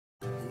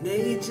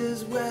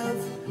Nature's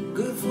wealth,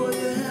 good for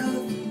your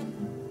health.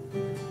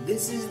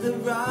 This is the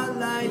Raw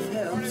Life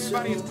Health Show.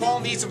 Everybody, it's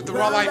Paul Neeson with the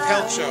Raw Life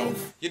Health Show.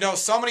 You know,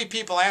 so many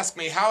people ask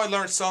me how I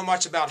learned so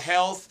much about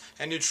health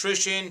and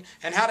nutrition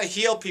and how to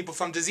heal people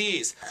from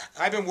disease.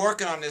 I've been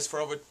working on this for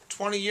over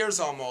 20 years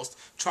almost,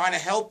 trying to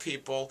help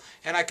people,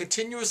 and I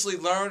continuously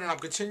learn, and I'm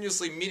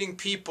continuously meeting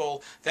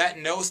people that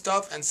know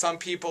stuff and some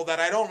people that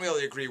I don't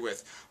really agree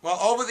with. Well,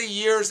 over the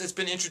years, it's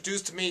been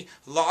introduced to me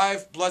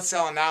live blood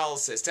cell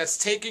analysis. That's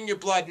taking your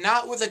blood,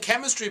 not with a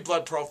chemistry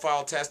blood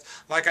profile test,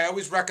 like I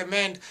always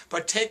recommend,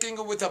 but taking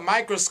it with a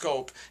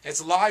microscope.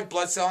 It's live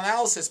blood cell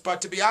analysis.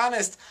 But to be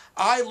honest,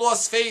 I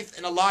lost faith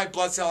in a live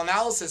blood cell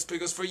analysis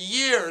because for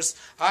years,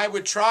 I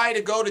would try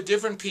to go to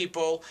different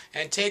people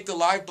and take the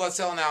live blood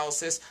cell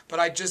analysis, but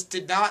I just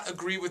did not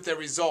agree with their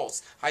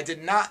results. I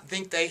did not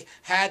think they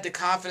had the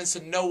confidence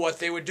to know what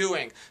they were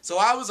doing. So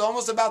I was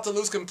almost about to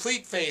lose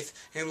complete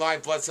faith in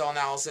live blood cell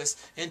analysis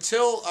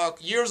until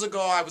years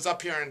ago I was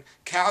up here in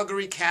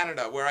Calgary,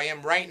 Canada, where I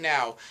am right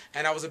now,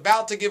 and I was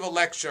about to give a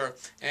lecture,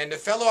 and the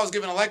fellow I was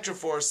giving a lecture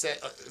for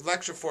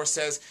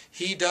says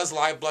he does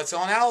live blood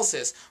cell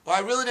analysis. Well, I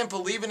really didn't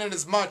believe in it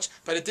as much,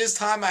 but at this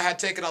time I had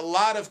taken a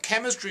lot of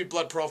chemistry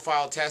blood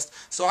profile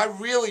tests, so I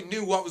really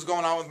knew what was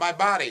going on with my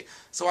body.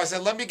 So I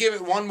said, let me give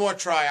it one more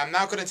try. I'm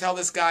not going to tell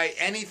this guy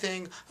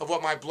anything of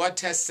what my blood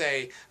tests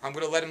say. I'm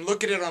going to let him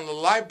look at it on the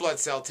live blood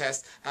cell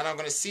test, and I'm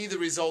going to see the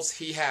results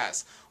he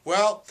has.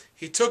 Well,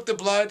 he took the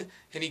blood,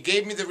 and he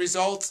gave me the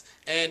results,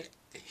 and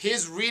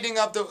his reading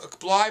of the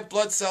live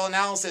blood cell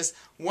analysis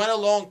went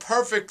along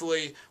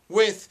perfectly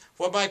with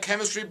what my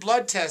chemistry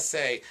blood tests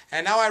say.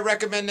 And now I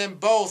recommend them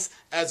both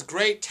as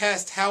great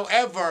tests.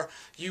 However,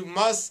 you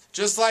must,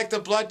 just like the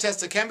blood test,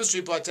 the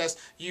chemistry blood test,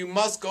 you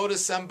must go to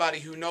somebody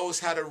who knows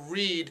how to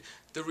read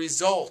the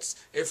results.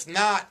 If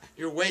not,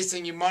 you're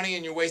wasting your money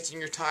and you're wasting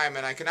your time.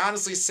 And I can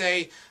honestly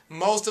say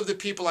most of the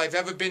people I've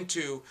ever been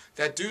to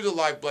that do the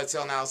live blood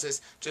cell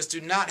analysis just do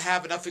not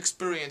have enough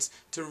experience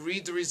to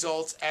read the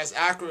results as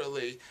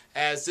accurately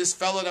as this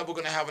fellow that we're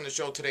going to have on the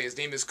show today. His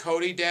name is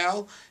Cody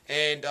Dale,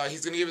 and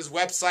he's going to give his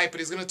website,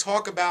 but he's going to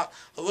talk about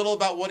a little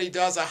about what he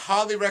does. I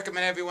highly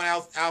recommend everyone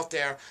out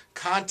there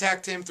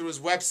contact him through his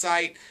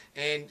website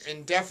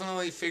and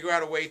definitely figure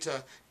out a way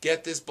to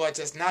get this blood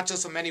test, not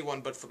just from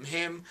anyone, but from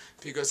him,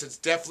 because it's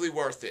definitely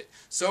worth it.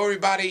 So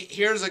everybody,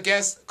 here's a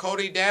guest,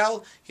 Cody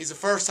Dale. He's the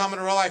first time on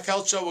the Raw Life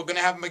Health Show. We're going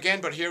to have him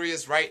again, but here he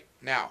is right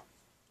now.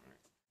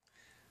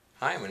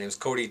 Hi, my name is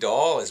Cody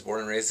Dahl. I was born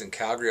and raised in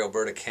Calgary,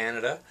 Alberta,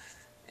 Canada,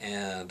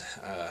 and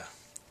I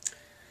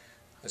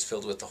was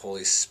filled with the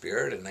Holy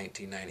Spirit in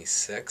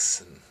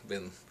 1996 and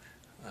been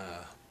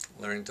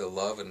learning to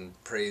love and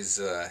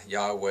praise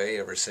Yahweh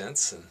ever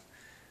since. And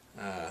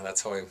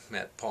that's how I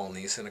met Paul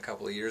Neeson a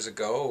couple of years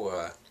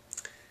ago.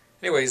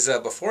 Anyways,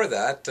 before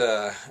that,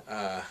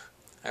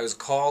 I was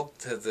called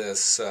to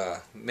this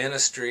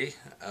ministry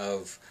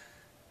of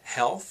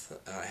health.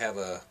 I have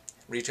a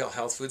retail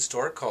health food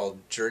store called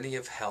Journey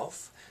of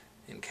Health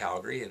in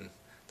Calgary, in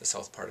the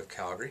south part of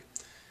Calgary.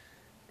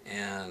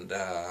 And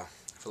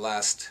for the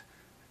last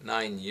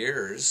 9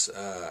 years,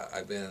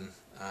 I've been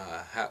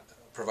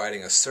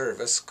providing a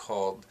service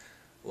called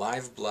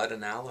live blood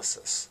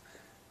analysis.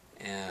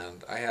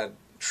 And I had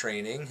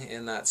training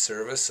in that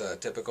service, a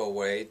typical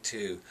way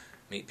to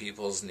meet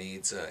people's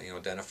needs,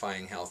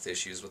 identifying health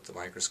issues with the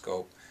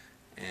microscope,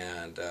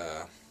 and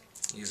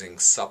using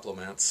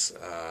supplements,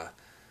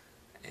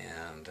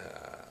 and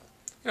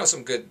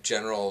some good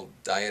general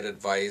diet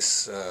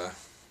advice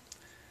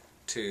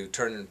to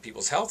turn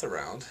people's health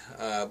around.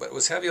 But it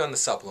was heavy on the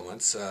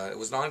supplements. It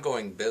was an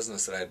ongoing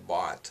business that I had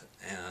bought,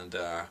 and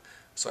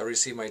so I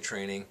received my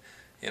training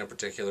in a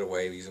particular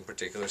way using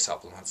particular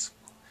supplements,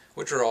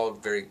 which are all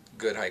very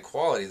good, high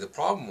quality. The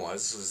problem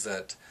was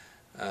that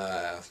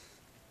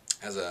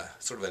as a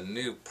sort of a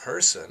new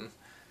person,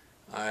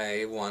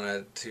 I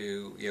wanted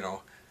to,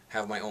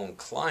 have my own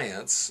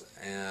clients,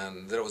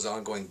 and that it was an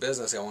ongoing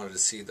business. I wanted to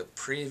see the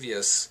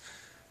previous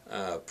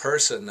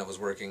person that was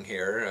working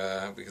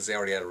here because they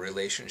already had a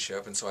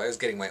relationship, and so I was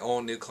getting my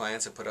own new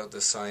clients. I put out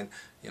this sign,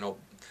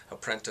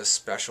 apprentice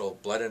special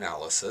blood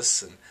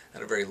analysis, and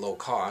at a very low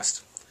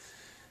cost.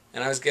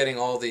 And I was getting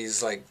all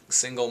these like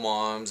single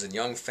moms and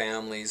young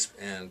families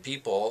and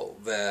people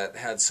that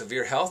had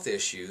severe health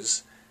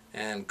issues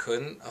and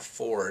couldn't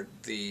afford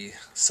the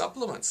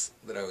supplements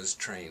that I was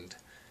trained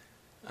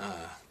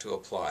to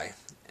apply.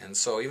 And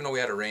so even though we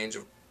had a range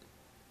of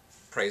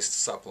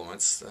priced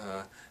supplements,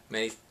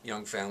 many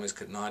young families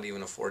could not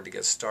even afford to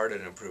get started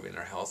in improving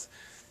their health.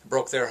 It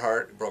broke their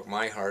heart, it broke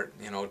my heart,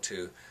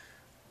 to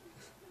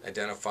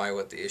identify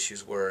what the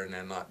issues were and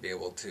then not be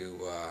able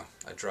to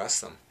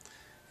address them.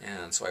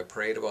 And so I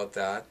prayed about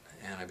that,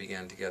 and I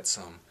began to get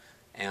some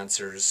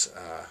answers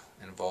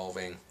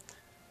involving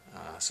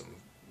some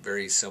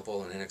very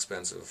simple and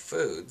inexpensive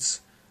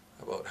foods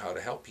about how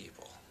to help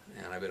people.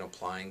 And I've been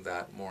applying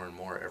that more and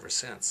more ever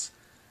since.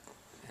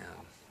 And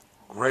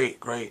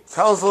Great.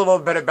 Tell us a little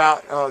bit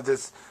about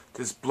this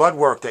blood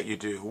work that you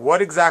do.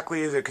 What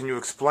exactly is it? Can you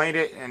explain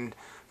it? And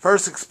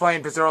first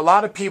explain, because there are a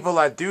lot of people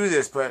that do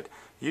this, but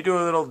You do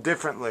a little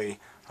differently.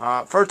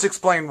 First,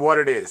 explain what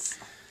it is.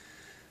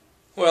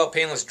 Well,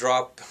 painless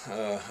drop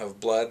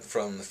of blood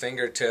from the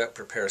fingertip,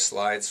 prepare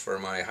slides for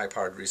my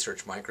high-powered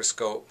research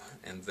microscope,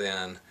 and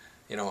then,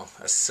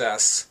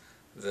 assess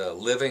the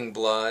living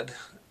blood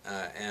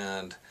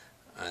and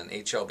an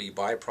HLB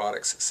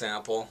byproducts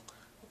sample.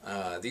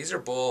 These are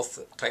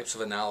both types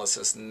of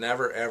analysis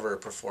never ever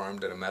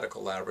performed in a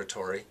medical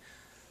laboratory.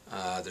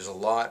 There's a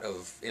lot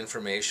of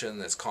information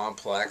that's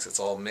complex, it's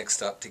all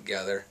mixed up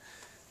together,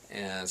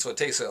 and so it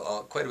takes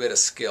quite a bit of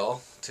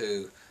skill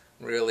to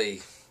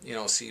really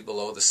see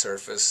below the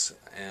surface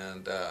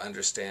and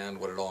understand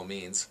what it all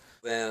means.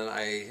 Then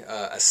I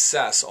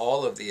assess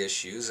all of the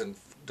issues and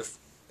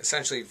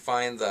essentially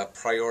find the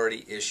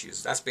priority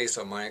issues. That's based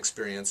on my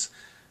experience,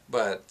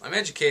 but I'm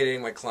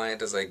educating my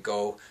client as I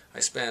go.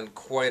 I spend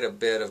quite a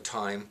bit of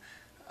time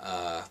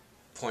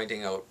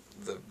pointing out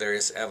the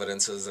various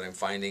evidences that I'm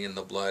finding in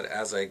the blood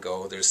as I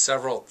go. There's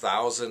several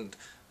thousand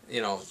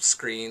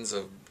screens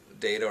of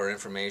data or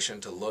information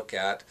to look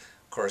at.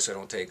 Of course, I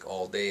don't take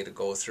all day to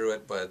go through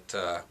it, but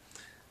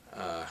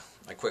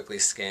I quickly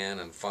scan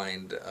and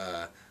find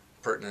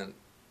pertinent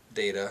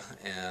data,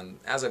 and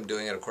as I'm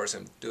doing it, of course,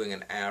 I'm doing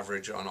an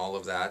average on all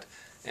of that,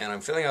 and I'm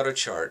filling out a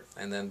chart,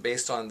 and then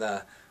based on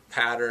the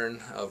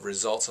pattern of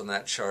results on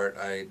that chart,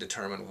 I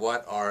determine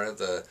what are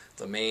the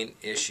main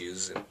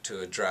issues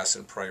to address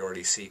in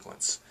priority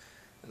sequence.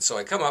 And so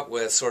I come up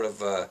with sort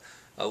of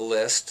a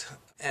list,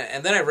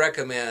 and then I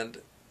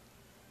recommend,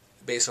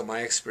 based on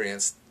my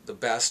experience, the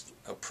best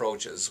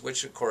approaches,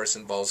 which of course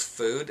involves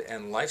food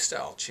and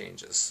lifestyle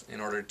changes in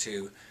order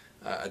to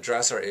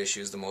address our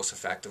issues the most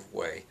effective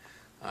way.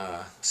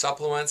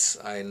 Supplements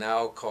I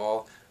now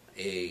call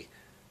a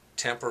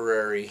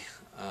temporary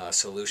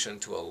solution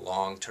to a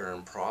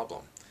long-term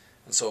problem.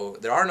 And so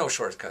there are no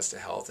shortcuts to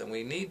health, and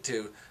we need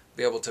to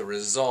be able to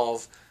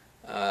resolve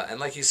and,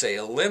 like you say,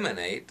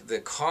 eliminate the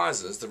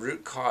causes, the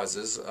root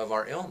causes of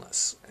our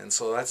illness. And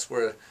so that's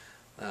where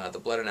the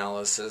blood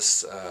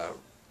analysis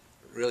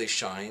really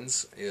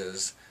shines,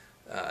 is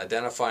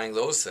identifying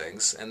those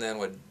things. And then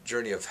what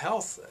Journey of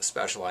Health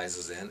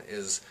specializes in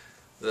is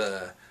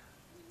the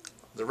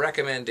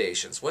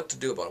recommendations, what to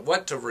do about it,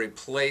 what to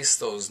replace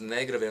those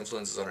negative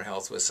influences on our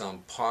health with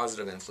some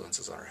positive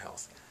influences on our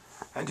health.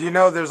 And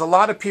there's a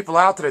lot of people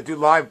out there that do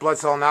live blood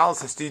cell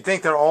analysis. Do you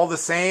think they're all the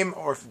same,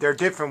 or if they're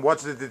different,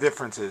 what's the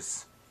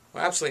differences?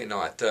 Well, absolutely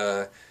not.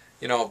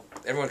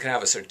 Everyone can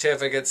have a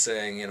certificate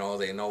saying,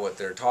 they know what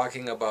they're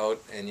talking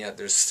about, and yet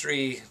there's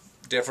 3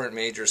 different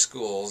major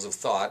schools of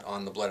thought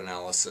on the blood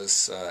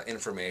analysis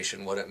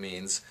information, what it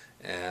means,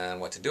 and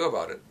what to do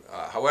about it.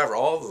 However,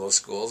 all of those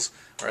schools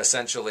are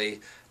essentially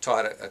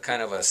taught a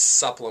kind of a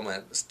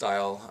supplement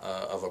style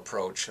of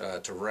approach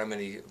to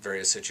remedy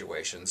various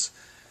situations.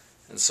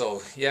 And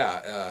so,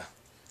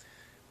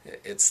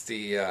 it's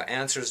the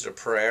answers to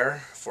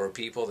prayer for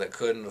people that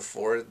couldn't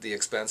afford the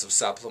expensive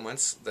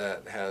supplements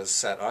that has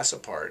set us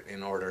apart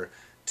in order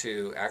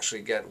to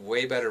actually get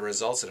way better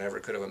results than I ever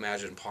could have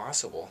imagined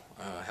possible,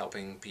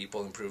 helping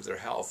people improve their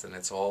health. And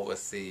it's all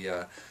with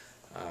the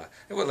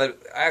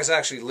I was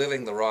actually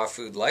living the raw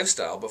food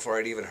lifestyle before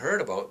I'd even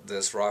heard about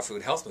this raw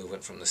food health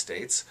movement from the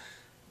States,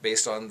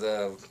 based on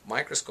the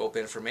microscope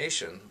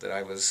information that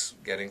I was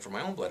getting from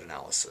my own blood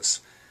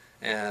analysis.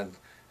 And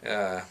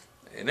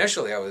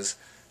initially I was,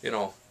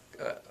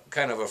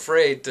 kind of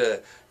afraid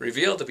to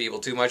reveal to people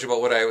too much about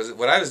what I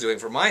was doing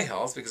for my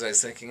health, because I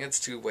was thinking it's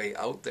too way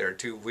out there,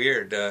 too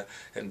weird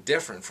and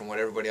different from what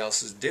everybody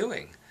else is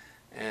doing.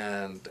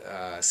 And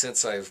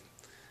since I've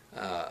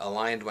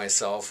aligned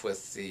myself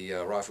with the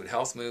raw food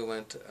health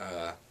movement,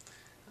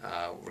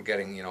 we're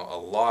getting a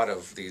lot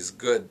of these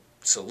good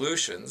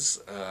solutions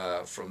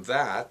from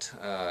that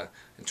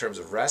in terms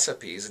of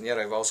recipes, and yet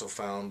I've also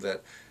found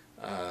that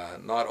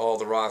not all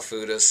the raw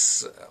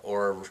foodists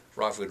or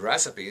raw food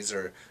recipes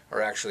are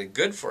actually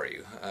good for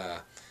you.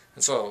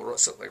 And so,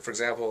 like for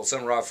example,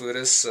 some raw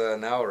foodists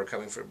now are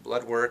coming for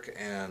blood work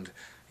and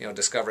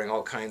discovering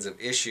all kinds of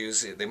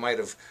issues. They might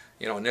have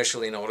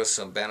initially noticed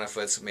some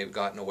benefits, maybe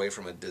gotten away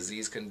from a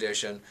disease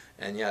condition,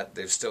 and yet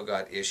they've still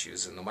got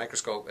issues. And the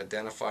microscope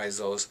identifies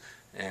those,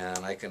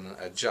 and I can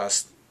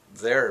adjust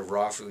their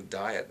raw food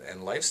diet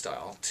and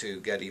lifestyle to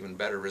get even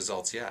better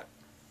results yet.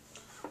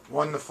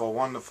 Wonderful,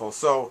 wonderful.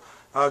 So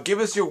give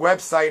us your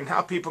website and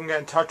how people can get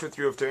in touch with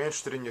you if they're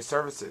interested in your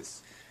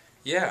services.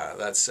 Yeah,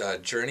 that's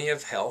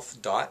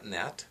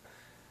journeyofhealth.net.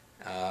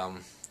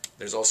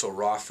 There's also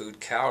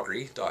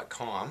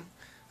rawfoodcalgary.com.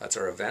 That's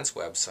our events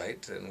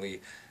website, and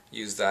we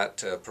use that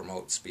to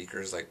promote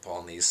speakers like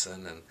Paul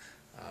Neeson and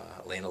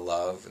Elena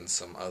Love and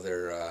some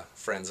other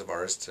friends of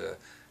ours to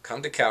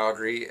come to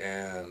Calgary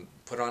and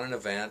put on an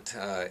event,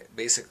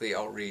 basically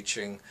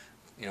outreaching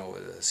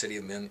the city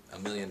of a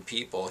million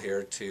people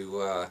here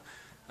to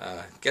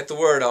get the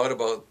word out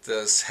about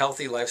this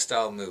healthy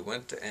lifestyle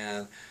movement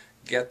and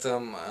get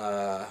them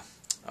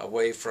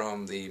away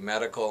from the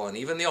medical and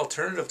even the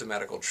alternative to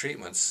medical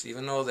treatments.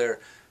 Even though they're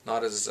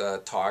not as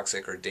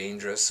toxic or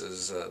dangerous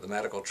as the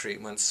medical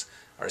treatments,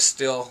 are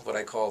still what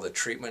I call the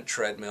treatment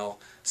treadmill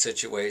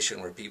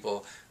situation, where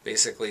people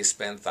basically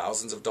spend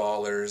thousands of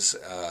dollars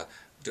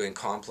doing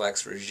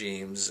complex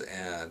regimes,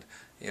 and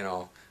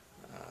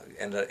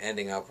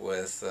ending up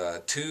with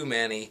too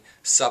many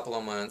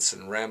supplements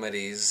and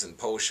remedies and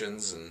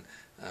potions and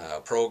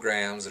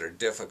programs that are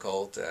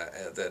difficult,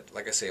 that,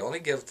 like I say, only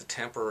give the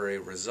temporary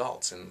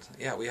results. And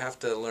yeah, we have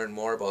to learn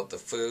more about the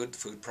food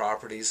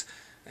properties,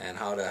 and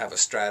how to have a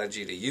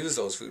strategy to use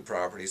those food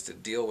properties to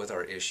deal with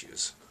our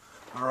issues.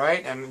 All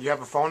right, and you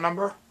have a phone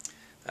number?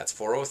 That's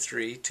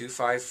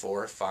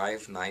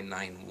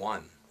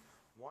 403-254-5991.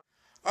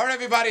 All right,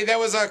 everybody, that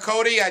was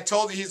Cody. I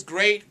told you he's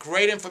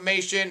great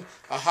information.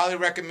 I highly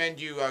recommend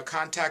you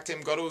contact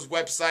him, go to his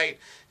website,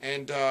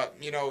 and,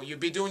 you'd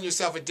be doing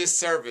yourself a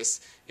disservice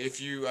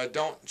if you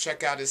don't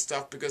check out his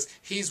stuff, because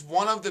he's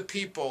one of the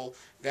people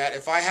that,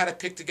 if I had to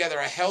pick together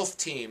a health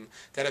team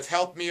that have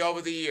helped me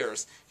over the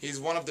years, he's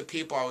one of the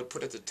people I would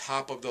put at the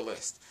top of the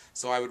list.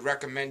 So I would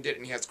recommend it,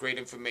 and he has great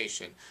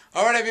information.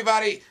 All right,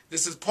 everybody,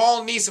 this is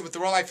Paul Neeson with the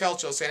Raw Life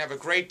Health Show, saying have a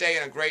great day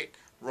and a great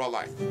Raw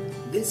Life.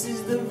 This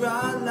is the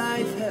Raw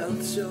Life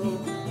Health Show.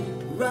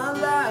 Raw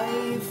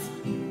Life,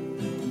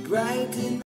 bright and